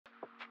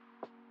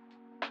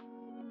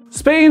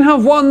Spain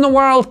have won the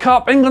World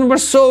Cup, England were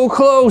so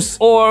close.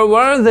 Or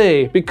were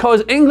they?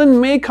 Because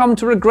England may come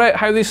to regret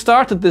how they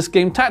started this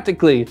game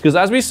tactically, because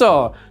as we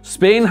saw,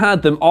 Spain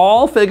had them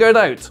all figured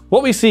out.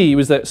 What we see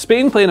was that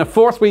Spain playing a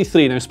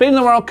 4-3-3. Now Spain in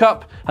the World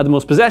Cup had the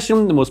most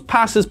possession, the most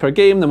passes per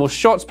game, the most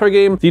shots per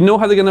game. Do you know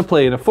how they're going to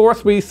play? In a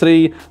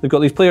 4-3-3, they've got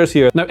these players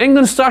here. Now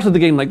England started the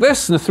game like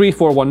this, in a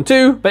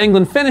 3-4-1-2, but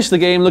England finished the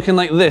game looking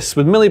like this,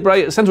 with Millie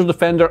Bright, central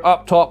defender,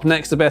 up top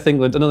next to Beth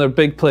England, another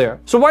big player.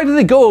 So why did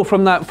they go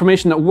from that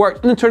formation that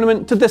worked in the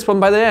tournament to this one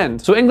by the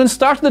end? So England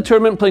started the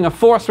tournament playing a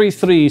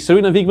 4-3-3.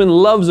 Sarina Wiegman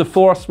loves a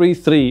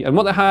 4-3-3, and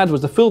what they had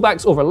was the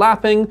fullbacks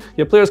overlapping,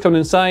 you have players coming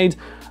inside,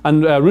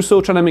 and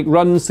Russo trying to make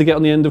runs to get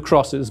on the end of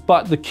crosses.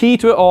 But the key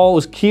to it all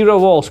was Keira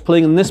Walsh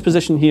playing in this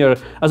position here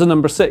as a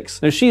number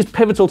 6. Now she's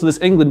pivotal to this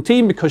England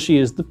team because she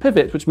is the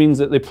pivot, which means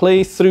that they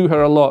play through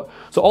her a lot.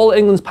 So all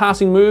England's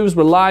passing moves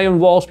rely on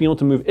Walsh being able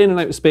to move in and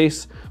out of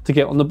space to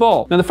get on the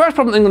ball. Now the first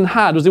problem England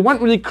had was they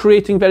weren't really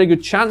creating very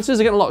good chances.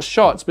 They're getting a lot of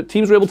shots, but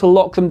teams were able to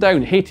lock them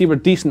down. Haiti were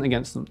decent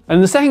against them. And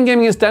in the second game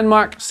against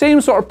Denmark, same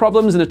sort of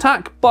problems in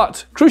attack,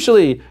 but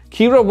crucially,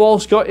 Keira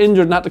Walsh got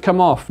injured and had to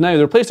come off. Now,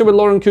 they replaced her with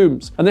Lauren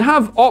Coombs. And they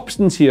have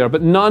options here,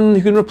 but none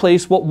who can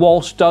replace what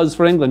Walsh does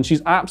for England.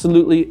 She's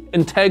absolutely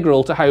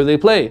integral to how they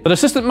play. But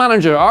assistant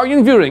manager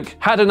Arjen Vuurink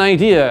had an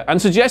idea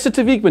and suggested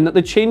to Wiegman that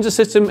they change the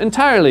system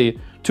entirely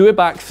to a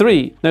back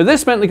 3. Now,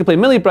 this meant they could play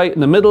Millie Bright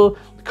in the middle,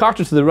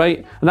 Carter to the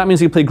right, and that means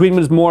they could play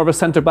Greenwood as more of a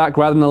centre-back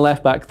rather than a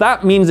left-back.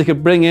 That means they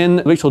could bring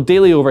in Rachel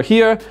Daly over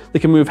here, they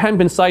can move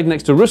Hemp inside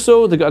next to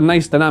Russo, they've got a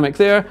nice dynamic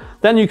there.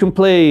 Then you can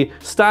play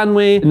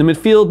Stanway in the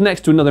midfield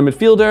next to another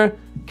midfielder.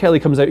 Kelly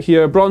comes out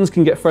here, Bronze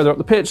can get further up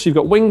the pitch, you've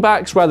got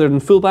wing-backs rather than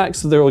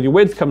full-backs, so all your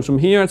width comes from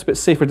here, it's a bit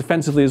safer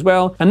defensively as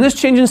well. And this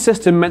change in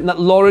system meant that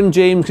Lauren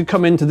James could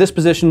come into this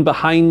position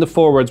behind the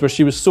forwards, where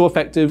she was so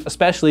effective,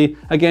 especially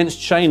against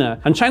China.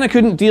 And China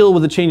couldn't deal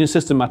with the change in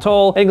system at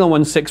all. England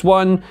won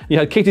 6-1, you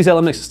had Katie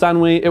Zellum next to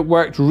Stanway, it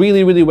worked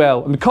really, really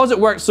well. And because it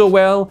worked so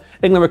well,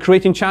 England were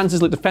creating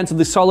chances, looked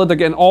defensively solid, they're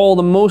getting all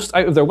the most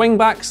out of their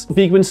wing-backs.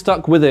 Wiegman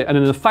stuck with it, and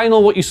in the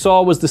final what you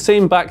saw was the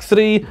same back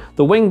 3,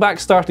 the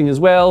wing-backs starting as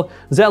well.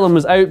 Zellum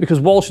was out because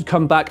Walsh had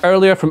come back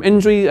earlier from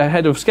injury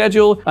ahead of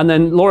schedule, and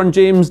then Lauren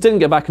James didn't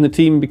get back in the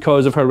team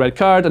because of her red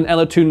card, and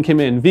Ella Toon came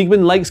in.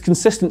 Wiegman likes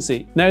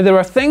consistency. Now there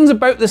are things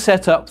about the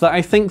setup that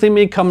I think they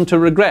may come to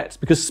regret,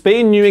 because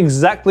Spain knew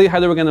exactly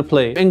how they were going to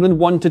play. England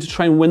wanted to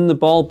try and win the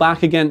ball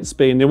back against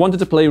Spain. They wanted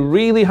to play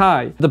really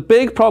high. The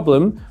big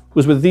problem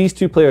was with these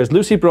two players,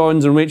 Lucy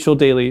Bronze and Rachel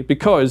Daly,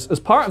 because as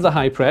part of the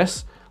high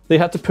press, they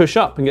had to push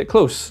up and get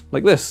close,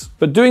 like this.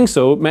 But doing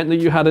so meant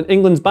that you had an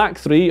England's back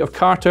 3 of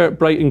Carter,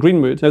 Bright and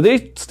Greenwood. Now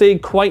they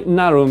stayed quite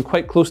narrow and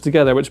quite close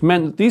together, which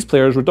meant that these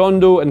players,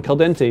 Redondo and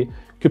Caldente,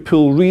 could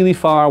pull really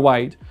far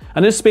wide.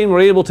 And if Spain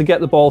were able to get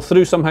the ball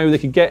through somehow, they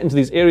could get into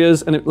these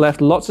areas, and it left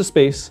lots of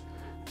space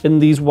in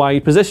these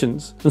wide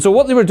positions. And so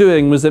what they were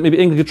doing was that maybe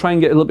England could try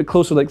and get a little bit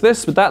closer like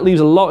this, but that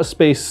leaves a lot of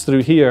space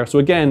through here. So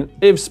again,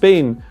 if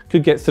Spain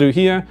could get through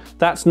here,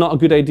 that's not a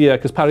good idea,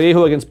 because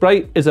Parejo against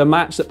Bright is a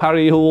match that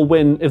Parejo will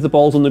win if the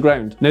ball's on the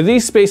ground. Now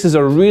these spaces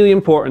are really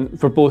important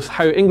for both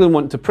how England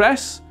want to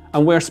press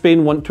and where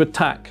Spain want to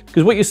attack.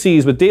 Because what you see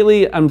is with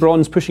Daly and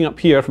Bronze pushing up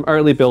here from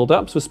early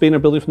build-up, so Spain are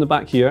building from the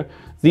back here,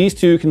 these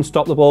two can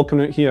stop the ball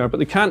coming out here, but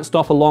they can't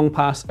stop a long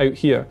pass out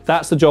here.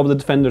 That's the job of the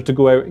defender, to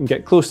go out and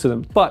get close to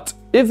them. But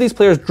if these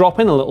players drop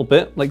in a little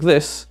bit, like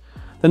this,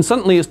 then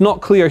suddenly it's not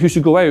clear who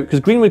should go out, because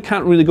Greenwood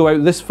can't really go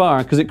out this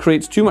far, because it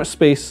creates too much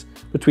space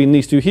between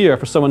these two here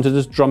for someone to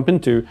just jump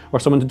into,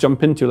 or someone to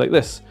jump into like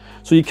this.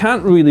 So you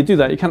can't really do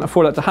that, you can't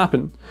afford that to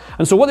happen.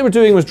 And so what they were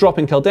doing was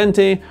dropping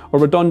Caldente or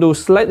Redondo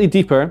slightly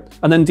deeper,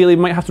 and then Daly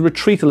might have to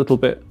retreat a little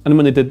bit. And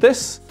when they did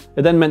this,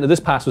 it then meant that this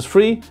pass was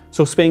free,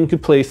 so Spain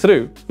could play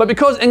through. But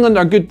because England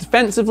are good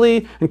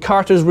defensively, and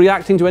Carter's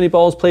reacting to any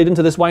balls played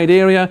into this wide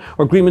area,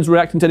 or Greenwood's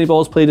reacting to any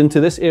balls played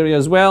into this area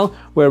as well,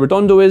 where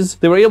Redondo is,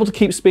 they were able to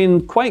keep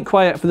Spain quite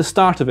quiet for the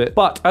start of it.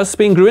 But as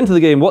Spain grew into the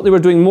game, what they were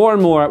doing more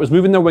and more was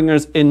moving their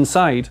wingers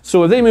inside.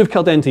 So if they moved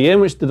Caldente in,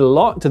 which did a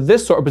lot, to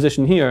this sort of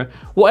position here,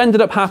 what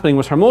ended up happening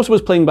was Hermosa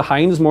was playing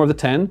behind as more of the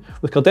 10,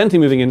 with Caldente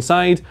moving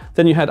inside,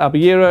 then you had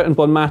Abellera and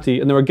Bonmati,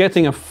 and they were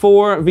getting a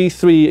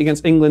 4v3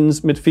 against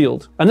England's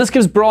midfield. And this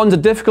gives Bronze a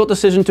difficult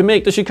decision to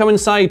make. Does she come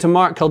inside to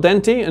mark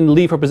Caldente and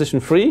leave her position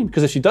free?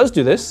 Because if she does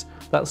do this,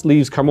 that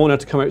leaves Carmona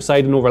to come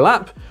outside and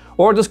overlap.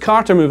 Or does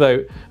Carter move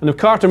out? And if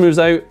Carter moves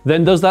out,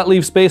 then does that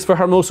leave space for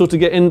Hermoso to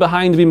get in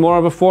behind to be more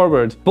of a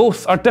forward?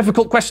 Both are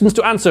difficult questions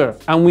to answer,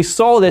 and we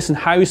saw this in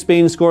how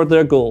Spain scored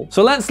their goal.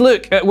 So let's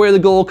look at where the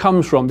goal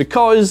comes from,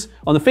 because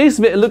on the face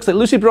of it, it looks like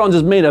Lucy Bronze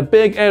has made a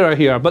big error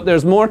here, but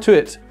there's more to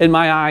it in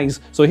my eyes.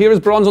 So here is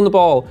Bronze on the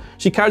ball.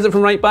 She carries it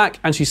from right back,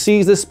 and she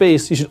sees this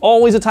space. You should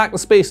always attack the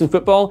space in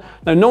football.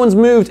 Now, no one's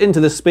moved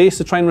into this space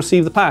to try and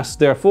receive the pass.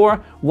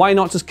 Therefore, why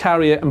not just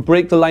carry it and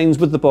break the lines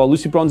with the ball?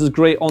 Lucy Bronze is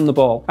great on the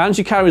ball. And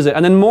she carries carries it,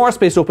 and then more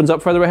space opens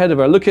up further ahead of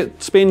her. Look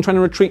at Spain trying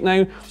to retreat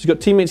now. She's got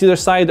teammates either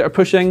side that are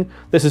pushing.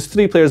 This is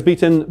 3 players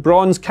beaten.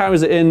 Bronze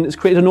carries it in. It's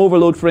created an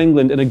overload for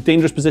England in a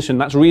dangerous position.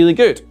 That's really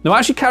good. Now,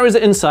 as she carries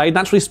it inside,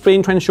 naturally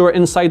Spain trying to show her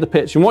inside the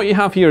pitch. And what you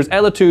have here is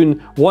Ella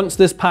Toon wants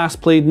this pass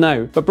played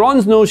now. But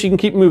Bronze knows she can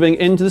keep moving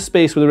into the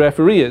space where the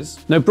referee is.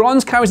 Now,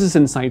 Bronze carries this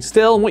inside.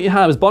 Still, what you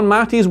have is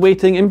Bonmati is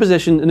waiting in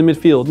position in the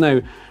midfield.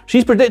 Now,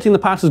 she's predicting the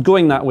pass is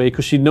going that way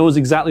because she knows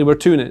exactly where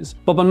Toon is.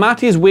 But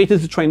Bonmati has waited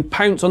to try and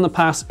pounce on the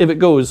pass if it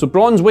goes. So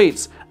Bronze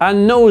waits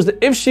and knows that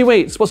if she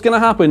waits, what's going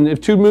to happen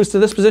if Toon moves to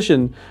this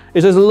position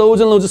is there's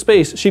loads and loads of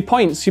space. She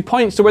points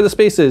to where the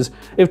space is.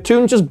 If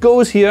Toon just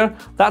goes here,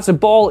 that's a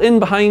ball in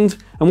behind,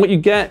 and what you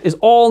get is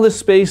all this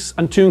space,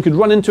 and Toon could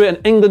run into it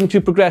and England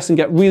could progress and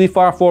get really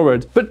far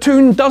forward. But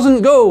Toon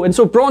doesn't go, and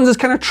so Bronze is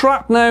kind of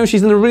trapped now.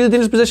 She's in a really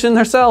dangerous position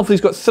herself.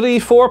 He's got 3,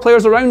 4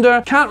 players around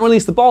her, can't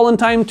release the ball in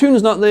time,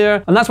 Toon's not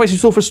there, and that's why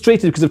she's so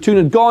frustrated, because if Toon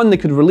had gone, they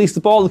could have released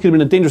the ball, they could have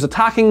been a dangerous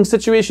attacking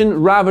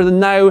situation, rather than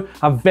now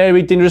a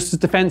very dangerous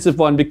defensive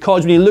one,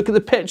 because when you look at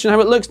the pitch and how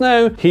it looks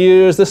now,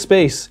 here's the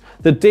space.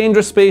 The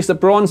dangerous space that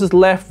Bronze has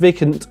left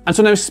vacant. And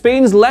so now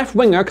Spain's left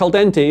winger,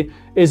 Caldente,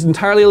 is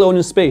entirely alone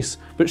in space,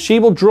 but she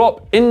will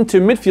drop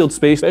into midfield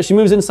space. But as she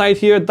moves inside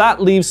here,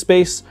 that leaves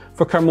space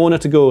for Carmona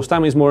to go.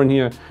 Stanley's more in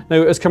here.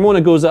 Now, as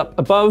Carmona goes up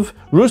above,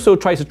 Russo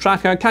tries to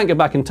track her, can't get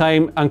back in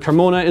time, and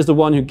Carmona is the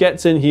one who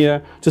gets in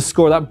here to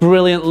score that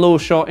brilliant low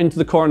shot into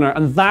the corner,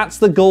 and that's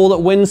the goal that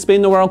wins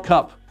Spain the World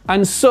Cup.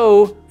 And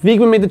so,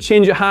 Wiegman made the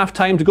change at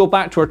half-time to go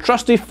back to her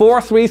trusty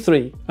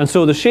 4-3-3. And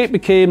so the shape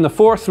became the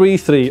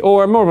 4-3-3,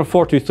 or more of a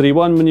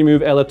 4-2-3-1 when you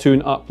move Ella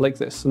Toon up like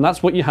this. And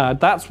that's what you had.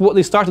 That's what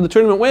they started the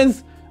tournament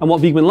with, and what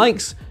Wiegman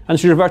likes, and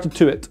she reverted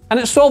to it. And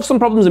it solved some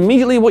problems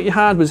immediately. What you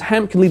had was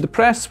Hemp can lead the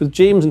press with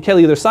James and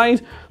Kelly either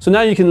side. So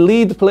now you can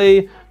lead the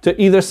play to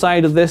either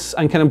side of this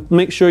and kind of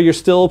make sure you're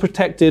still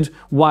protected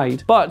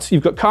wide. But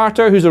you've got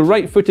Carter, who's a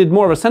right-footed,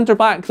 more of a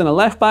centre-back than a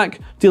left-back,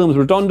 dealing with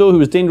Redondo, who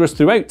is dangerous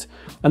throughout.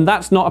 And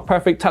that's not a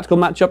perfect tactical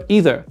matchup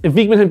either. If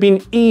Wiegman had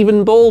been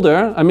even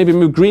bolder and maybe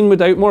moved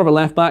Greenwood out, more of a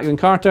left-back than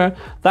Carter,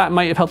 that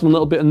might have helped them a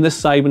little bit on this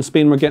side when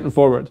Spain were getting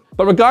forward.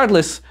 But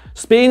regardless,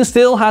 Spain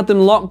still had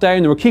them locked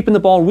down. They were keeping the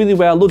ball really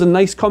well, loads of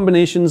nice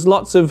combinations,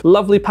 lots of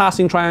lovely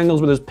passing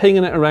triangles where there's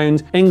pinging it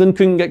around. England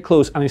couldn't get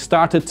close and they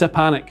started to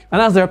panic.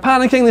 And as they were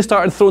panicking, they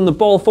started throwing the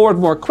ball forward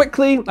more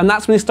quickly, and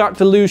that's when they start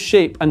to lose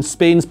shape and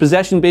Spain's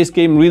possession-based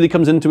game really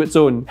comes into its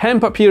own.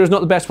 Hemp up here is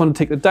not the best one to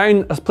take it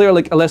down. A player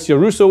like Alessia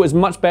Russo is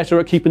much better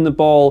at keeping the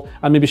ball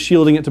and maybe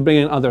shielding it to bring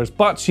in others,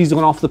 but she's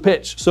gone off the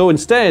pitch. So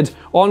instead,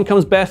 on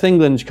comes Beth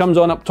England. She comes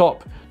on up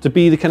top to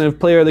be the kind of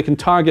player they can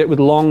target with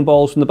long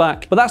balls from the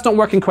back. But that's not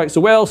working quite so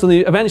well, so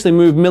they eventually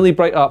moved Millie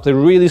Bright up. They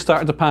really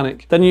started to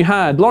panic. Then you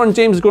had Lauren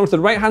James going to the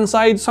right-hand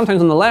side,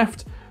 sometimes on the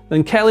left.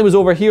 Then Kelly was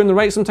over here on the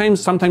right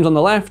sometimes on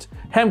the left.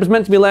 Hemp was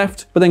meant to be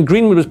left, but then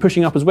Greenwood was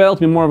pushing up as well to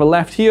be more of a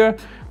left here.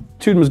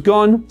 Toon was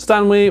gone,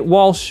 Stanley,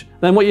 Walsh.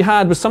 Then what you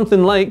had was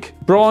something like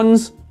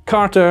Bronze,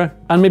 Carter,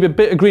 and maybe a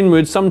bit of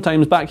Greenwood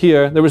sometimes back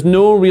here. There was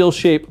no real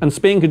shape, and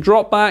Spain could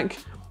drop back,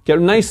 get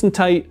nice and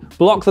tight,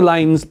 block the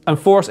lines, and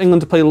force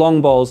England to play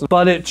long balls.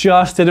 But it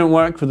just didn't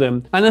work for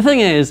them. And the thing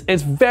is,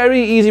 it's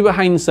very easy with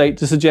hindsight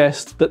to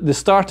suggest that the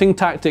starting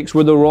tactics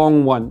were the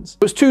wrong ones.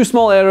 It was 2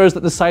 small errors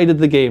that decided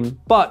the game.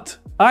 But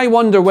I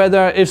wonder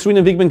whether if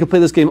Sarina Wiegman could play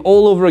this game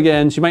all over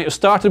again, she might have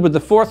started with the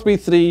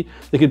 4-3-3,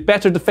 they could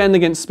better defend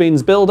against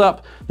Spain's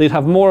build-up, they'd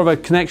have more of a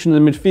connection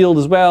in the midfield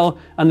as well,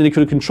 and then they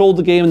could have controlled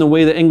the game in the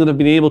way that England have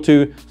been able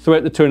to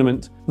throughout the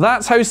tournament.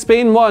 That's how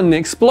Spain won. They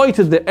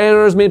exploited the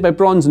errors made by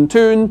Bronze and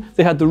Toon,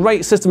 they had the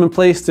right system in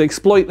place to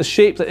exploit the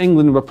shape that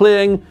England were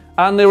playing,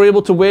 and they were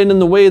able to win in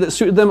the way that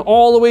suited them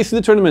all the way through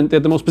the tournament. They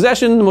had the most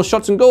possession, the most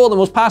shots on goal, the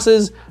most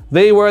passes.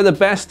 They were the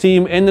best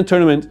team in the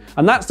tournament,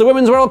 and that's the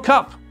Women's World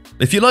Cup.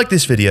 If you like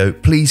this video,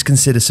 please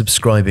consider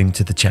subscribing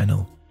to the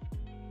channel.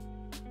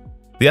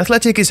 The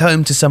Athletic is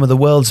home to some of the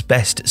world's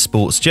best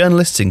sports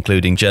journalists,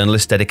 including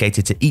journalists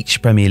dedicated to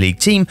each Premier League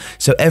team,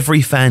 so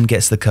every fan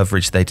gets the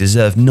coverage they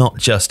deserve, not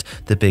just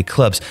the big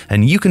clubs.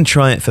 And you can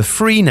try it for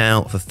free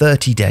now for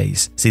 30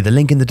 days. See the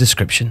link in the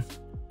description.